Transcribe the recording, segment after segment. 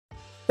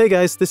Hey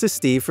guys, this is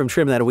Steve from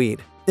Trim That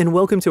Weed, and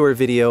welcome to our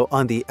video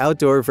on the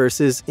outdoor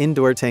versus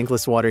indoor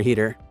tankless water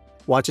heater.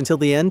 Watch until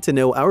the end to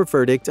know our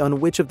verdict on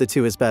which of the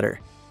two is better.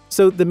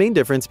 So the main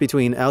difference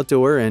between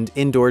outdoor and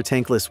indoor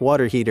tankless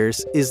water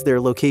heaters is their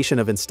location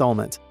of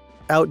installment.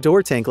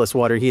 Outdoor tankless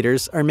water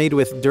heaters are made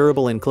with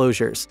durable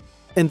enclosures,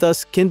 and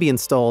thus can be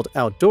installed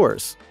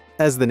outdoors,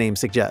 as the name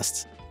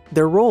suggests.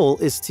 Their role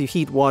is to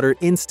heat water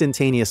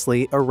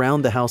instantaneously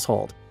around the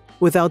household,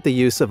 without the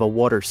use of a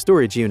water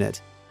storage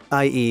unit,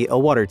 i.e. a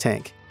water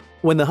tank.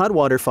 When the hot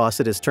water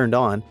faucet is turned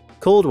on,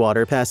 cold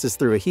water passes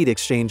through a heat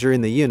exchanger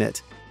in the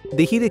unit.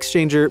 The heat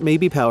exchanger may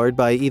be powered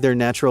by either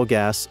natural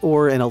gas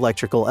or an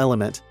electrical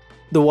element.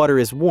 The water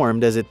is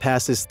warmed as it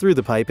passes through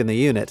the pipe in the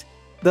unit,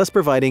 thus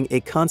providing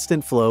a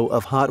constant flow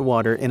of hot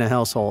water in a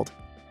household.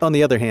 On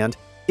the other hand,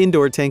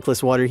 indoor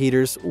tankless water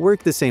heaters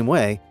work the same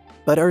way,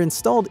 but are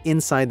installed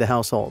inside the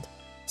household.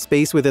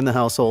 Space within the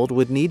household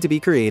would need to be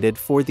created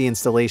for the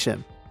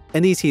installation,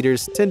 and these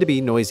heaters tend to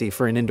be noisy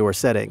for an indoor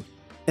setting.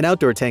 An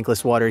outdoor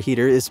tankless water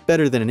heater is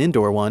better than an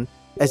indoor one,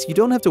 as you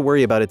don't have to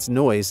worry about its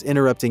noise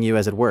interrupting you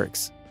as it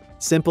works.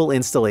 Simple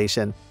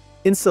installation.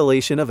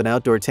 Installation of an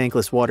outdoor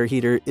tankless water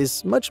heater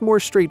is much more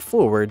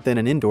straightforward than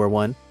an indoor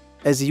one,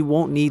 as you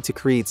won't need to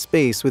create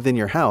space within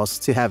your house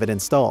to have it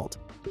installed.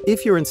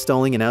 If you're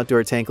installing an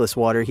outdoor tankless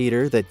water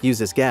heater that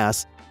uses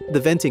gas, the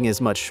venting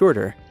is much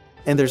shorter,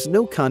 and there's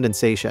no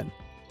condensation,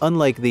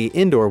 unlike the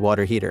indoor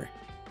water heater.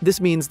 This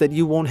means that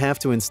you won't have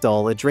to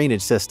install a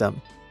drainage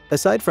system.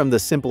 Aside from the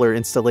simpler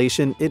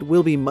installation, it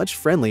will be much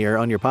friendlier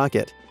on your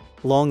pocket.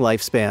 Long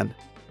lifespan.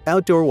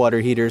 Outdoor water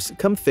heaters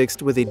come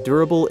fixed with a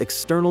durable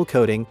external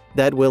coating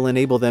that will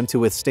enable them to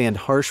withstand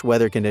harsh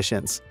weather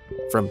conditions,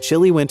 from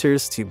chilly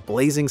winters to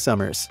blazing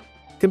summers.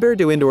 Compared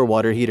to indoor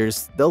water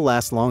heaters, they'll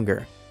last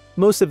longer.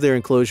 Most of their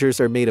enclosures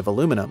are made of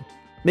aluminum,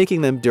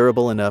 making them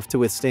durable enough to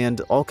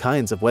withstand all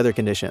kinds of weather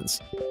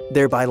conditions,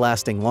 thereby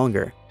lasting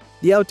longer.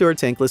 The outdoor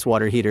tankless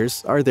water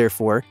heaters are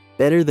therefore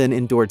better than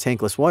indoor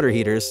tankless water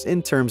heaters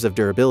in terms of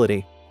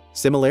durability.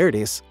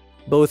 Similarities.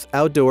 Both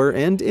outdoor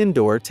and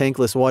indoor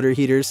tankless water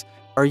heaters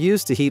are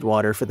used to heat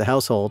water for the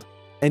household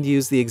and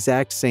use the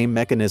exact same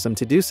mechanism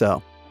to do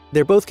so.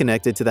 They're both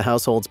connected to the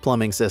household's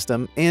plumbing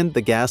system and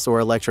the gas or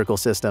electrical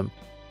system.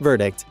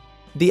 Verdict.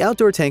 The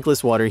outdoor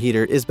tankless water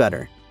heater is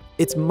better.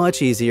 It's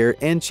much easier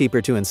and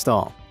cheaper to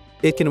install.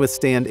 It can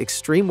withstand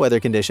extreme weather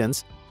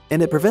conditions,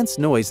 and it prevents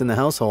noise in the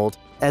household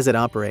as it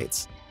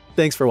operates.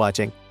 Thanks for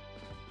watching.